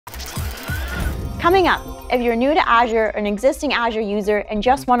Coming up, if you're new to Azure or an existing Azure user and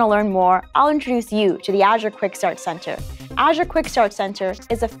just want to learn more, I'll introduce you to the Azure Quickstart Center. Azure Quickstart Center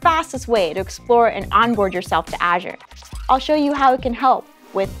is the fastest way to explore and onboard yourself to Azure. I'll show you how it can help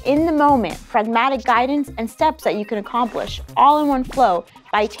with in-the-moment, pragmatic guidance and steps that you can accomplish all in one flow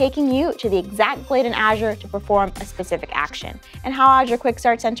by taking you to the exact blade in Azure to perform a specific action, and how Azure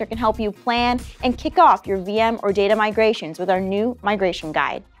Quickstart Center can help you plan and kick off your VM or data migrations with our new migration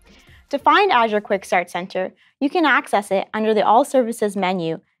guide. To find Azure Quickstart Center, you can access it under the All Services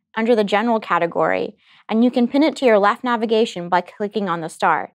menu under the General category, and you can pin it to your left navigation by clicking on the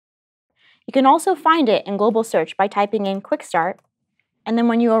star. You can also find it in global search by typing in Quickstart, and then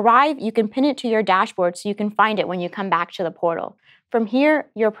when you arrive, you can pin it to your dashboard so you can find it when you come back to the portal. From here,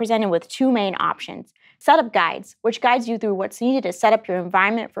 you're presented with two main options. Setup guides, which guides you through what's needed to set up your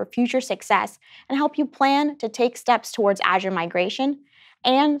environment for future success and help you plan to take steps towards Azure migration.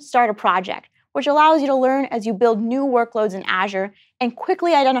 And start a project, which allows you to learn as you build new workloads in Azure and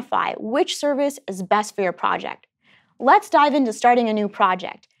quickly identify which service is best for your project. Let's dive into starting a new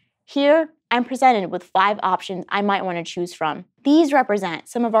project. Here, I'm presented with 5 options I might want to choose from. These represent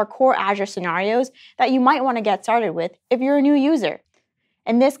some of our core Azure scenarios that you might want to get started with if you're a new user.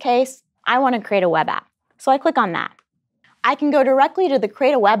 In this case, I want to create a web app, so I click on that. I can go directly to the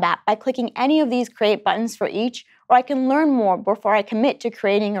Create a Web App by clicking any of these Create buttons for each, or I can learn more before I commit to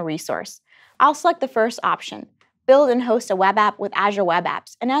creating a resource. I'll select the first option, Build and Host a Web App with Azure Web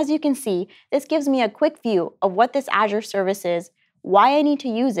Apps, and as you can see, this gives me a quick view of what this Azure service is, why I need to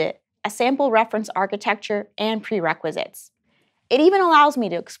use it, a sample reference architecture, and prerequisites. It even allows me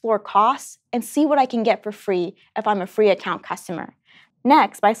to explore costs and see what I can get for free if I'm a free account customer.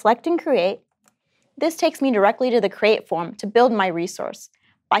 Next, by selecting Create, this takes me directly to the Create form to build my resource.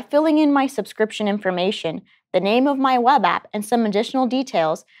 By filling in my subscription information, the name of my web app, and some additional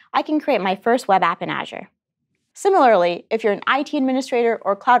details, I can create my first web app in Azure. Similarly, if you're an IT administrator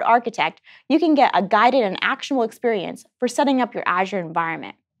or cloud architect, you can get a guided and actionable experience for setting up your Azure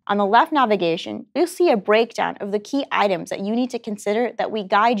environment. On the left navigation, you'll see a breakdown of the key items that you need to consider that we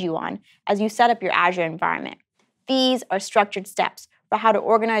guide you on as you set up your Azure environment. These are structured steps for how to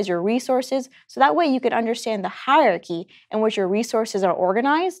organize your resources so that way you can understand the hierarchy in which your resources are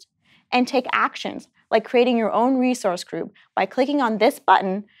organized and take actions like creating your own resource group by clicking on this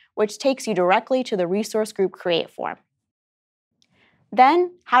button, which takes you directly to the resource group create form.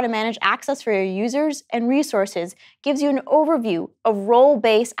 Then, how to manage access for your users and resources gives you an overview of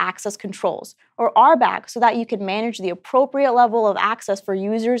role-based access controls, or RBAC, so that you can manage the appropriate level of access for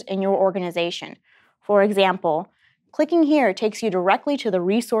users in your organization. For example, clicking here takes you directly to the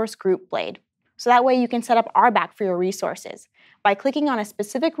resource group blade, so that way you can set up RBAC for your resources. By clicking on a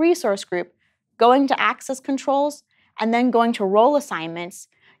specific resource group, going to access controls, and then going to role assignments,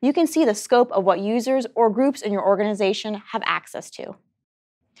 you can see the scope of what users or groups in your organization have access to.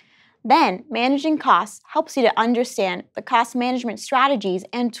 Then, managing costs helps you to understand the cost management strategies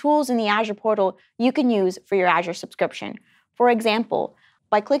and tools in the Azure portal you can use for your Azure subscription. For example,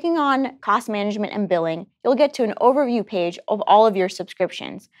 by clicking on Cost Management and Billing, you'll get to an overview page of all of your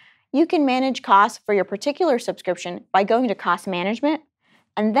subscriptions. You can manage costs for your particular subscription by going to Cost Management,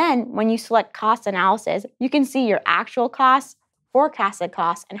 and then when you select Cost Analysis, you can see your actual costs, forecasted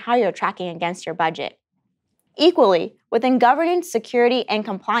costs, and how you're tracking against your budget. Equally, within governance, security, and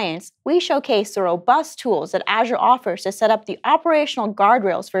compliance, we showcase the robust tools that Azure offers to set up the operational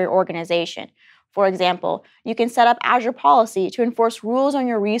guardrails for your organization. For example, you can set up Azure policy to enforce rules on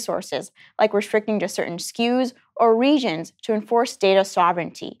your resources, like restricting to certain SKUs or regions to enforce data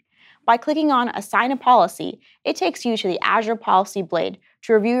sovereignty. By clicking on Assign a Policy, it takes you to the Azure Policy blade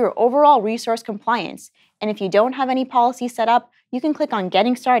to review your overall resource compliance, and if you don't have any policy set up, you can click on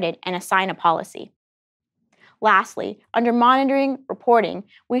Getting Started and assign a policy. Lastly, under Monitoring, Reporting,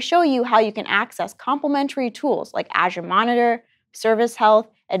 we show you how you can access complementary tools like Azure Monitor, Service Health,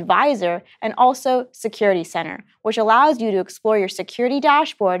 Advisor, and also Security Center, which allows you to explore your security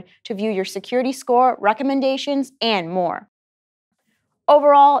dashboard to view your security score, recommendations, and more.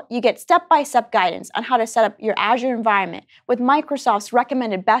 Overall, you get step-by-step guidance on how to set up your Azure environment with Microsoft's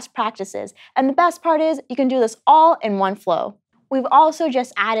recommended best practices, and the best part is you can do this all in one flow. We've also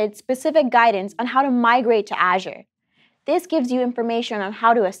just added specific guidance on how to migrate to Azure. This gives you information on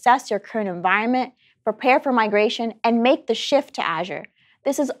how to assess your current environment, prepare for migration, and make the shift to Azure.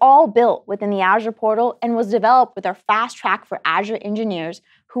 This is all built within the Azure portal and was developed with our fast track for Azure engineers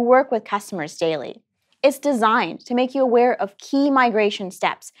who work with customers daily. It's designed to make you aware of key migration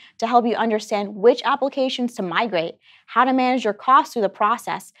steps to help you understand which applications to migrate, how to manage your costs through the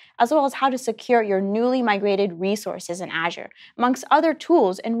process, as well as how to secure your newly migrated resources in Azure, amongst other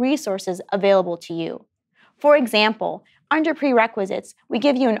tools and resources available to you. For example, under prerequisites, we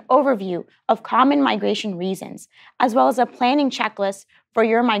give you an overview of common migration reasons, as well as a planning checklist for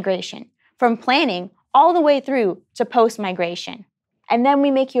your migration, from planning all the way through to post-migration. And then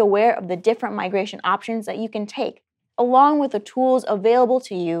we make you aware of the different migration options that you can take, along with the tools available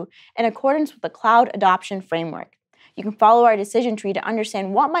to you in accordance with the Cloud Adoption Framework. You can follow our decision tree to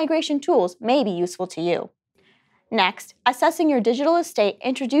understand what migration tools may be useful to you. Next, assessing your digital estate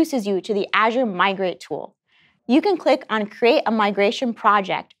introduces you to the Azure Migrate tool. You can click on Create a Migration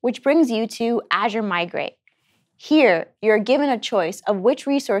Project, which brings you to Azure Migrate. Here, you're given a choice of which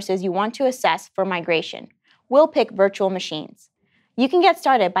resources you want to assess for migration. We'll pick virtual machines. You can get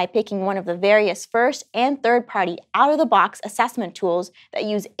started by picking one of the various first and third-party out-of-the-box assessment tools that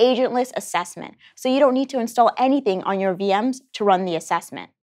use agentless assessment, so you don't need to install anything on your VMs to run the assessment.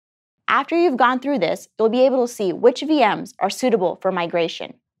 After you've gone through this, you'll be able to see which VMs are suitable for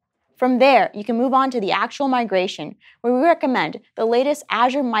migration. From there, you can move on to the actual migration, where we recommend the latest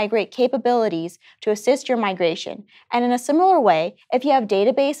Azure Migrate capabilities to assist your migration. And in a similar way, if you have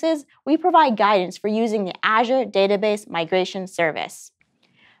databases, we provide guidance for using the Azure Database Migration Service.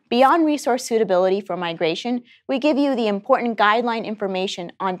 Beyond resource suitability for migration, we give you the important guideline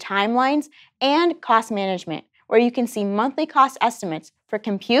information on timelines and cost management, where you can see monthly cost estimates for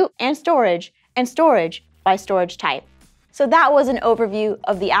compute and storage by storage type. So that was an overview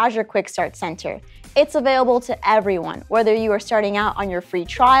of the Azure Quickstart Center. It's available to everyone, whether you are starting out on your free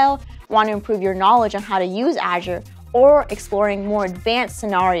trial, want to improve your knowledge on how to use Azure, or exploring more advanced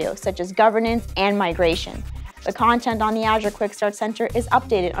scenarios such as governance and migration. The content on the Azure Quickstart Center is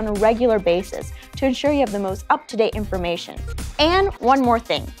updated on a regular basis to ensure you have the most up-to-date information. And one more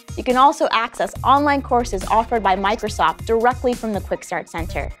thing, you can also access online courses offered by Microsoft directly from the Quickstart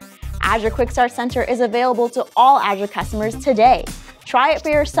Center. Azure Quickstart Center is available to all Azure customers today. Try it for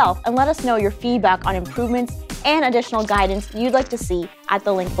yourself and let us know your feedback on improvements and additional guidance you'd like to see at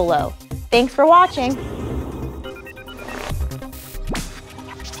the link below. Thanks for watching.